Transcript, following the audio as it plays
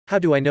How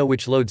do I know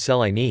which load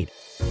cell I need?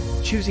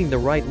 Choosing the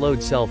right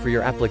load cell for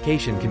your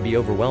application can be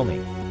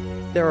overwhelming.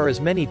 There are as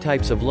many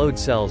types of load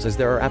cells as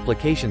there are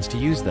applications to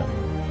use them.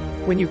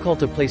 When you call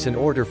to place an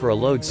order for a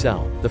load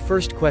cell, the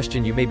first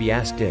question you may be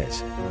asked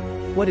is,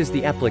 what is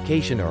the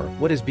application, or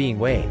what is being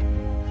weighed?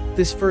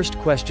 This first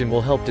question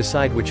will help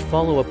decide which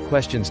follow-up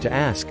questions to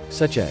ask,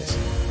 such as,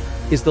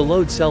 is the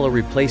load cell a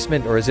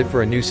replacement or is it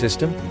for a new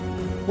system?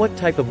 What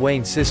type of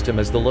weighing system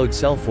is the load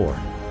cell for?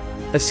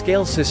 A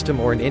scale system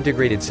or an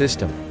integrated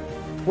system?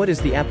 What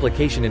is the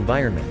application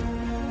environment?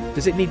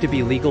 Does it need to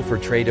be legal for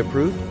trade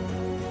approved?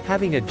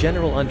 Having a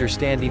general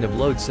understanding of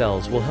load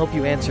cells will help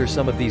you answer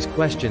some of these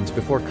questions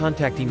before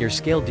contacting your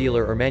scale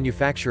dealer or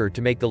manufacturer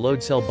to make the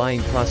load cell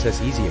buying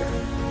process easier.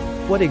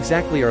 What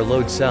exactly are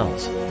load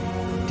cells?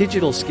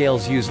 Digital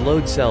scales use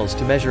load cells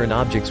to measure an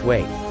object's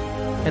weight.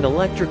 An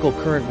electrical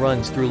current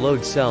runs through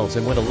load cells,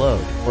 and when a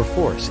load, or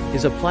force,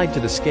 is applied to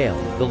the scale,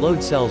 the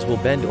load cells will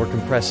bend or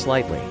compress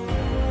slightly.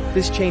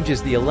 This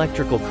changes the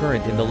electrical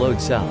current in the load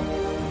cell.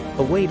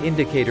 A weight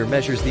indicator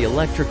measures the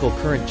electrical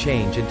current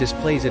change and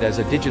displays it as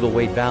a digital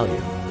weight value.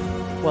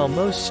 While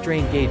most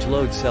strain gauge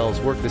load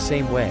cells work the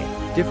same way,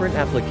 different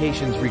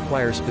applications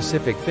require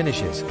specific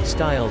finishes,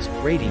 styles,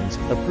 ratings,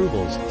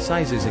 approvals,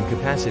 sizes and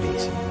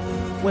capacities.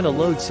 When a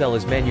load cell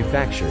is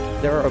manufactured,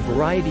 there are a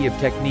variety of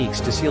techniques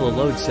to seal a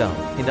load cell,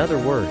 in other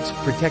words,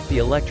 protect the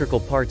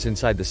electrical parts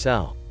inside the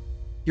cell.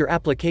 Your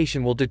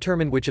application will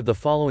determine which of the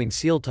following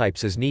seal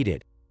types is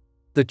needed.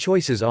 The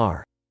choices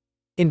are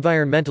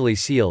environmentally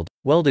sealed,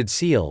 welded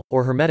seal,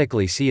 or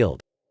hermetically sealed.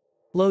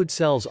 Load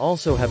cells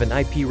also have an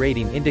IP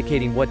rating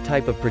indicating what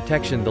type of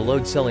protection the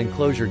load cell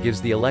enclosure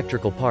gives the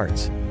electrical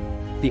parts.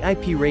 The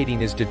IP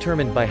rating is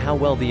determined by how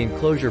well the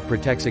enclosure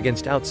protects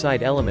against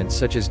outside elements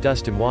such as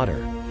dust and water.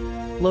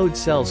 Load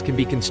cells can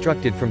be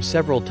constructed from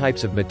several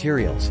types of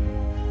materials.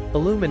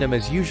 Aluminum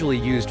is usually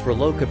used for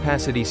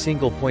low-capacity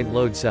single-point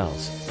load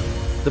cells.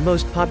 The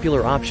most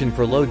popular option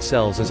for load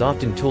cells is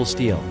often tool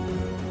steel.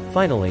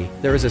 Finally,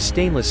 there is a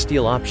stainless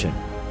steel option.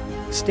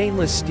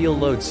 Stainless steel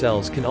load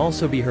cells can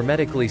also be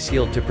hermetically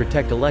sealed to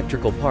protect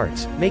electrical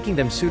parts, making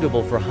them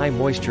suitable for high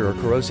moisture or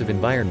corrosive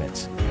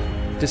environments.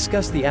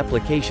 Discuss the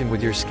application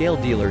with your scale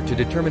dealer to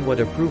determine what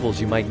approvals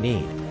you might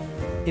need.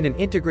 In an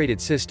integrated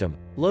system,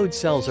 load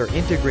cells are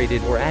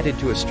integrated or added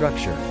to a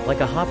structure, like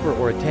a hopper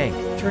or a tank,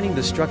 turning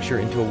the structure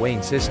into a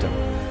weighing system.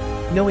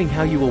 Knowing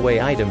how you will weigh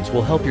items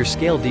will help your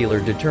scale dealer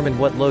determine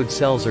what load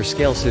cells or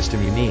scale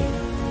system you need.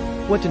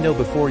 What to know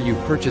before you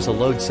purchase a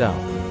load cell.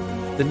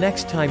 The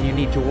next time you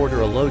need to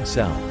order a load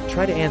cell,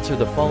 try to answer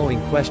the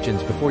following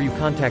questions before you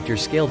contact your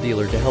scale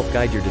dealer to help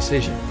guide your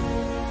decision.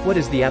 What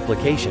is the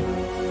application?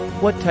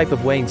 What type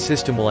of weighing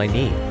system will I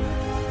need?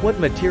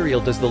 What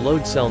material does the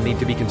load cell need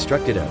to be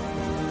constructed of?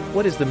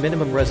 What is the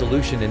minimum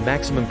resolution and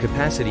maximum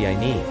capacity I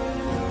need?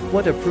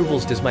 What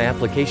approvals does my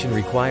application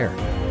require?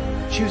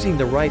 Choosing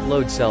the right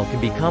load cell can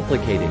be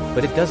complicated,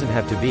 but it doesn't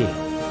have to be.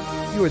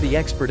 You are the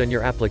expert on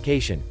your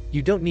application,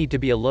 you don't need to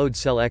be a load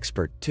cell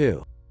expert,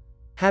 too.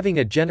 Having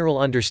a general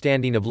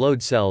understanding of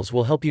load cells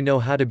will help you know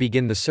how to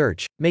begin the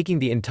search, making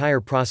the entire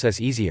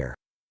process easier.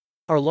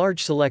 Our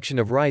large selection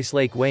of Rice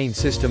Lake Weighing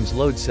Systems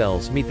load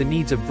cells meet the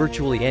needs of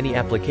virtually any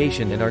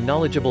application, and our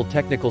knowledgeable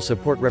technical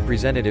support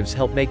representatives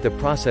help make the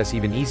process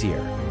even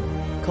easier.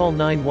 Call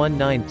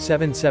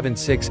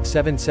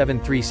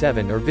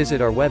 919-776-7737 or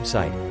visit our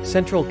website,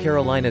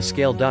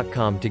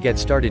 centralcarolinascale.com to get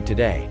started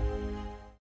today.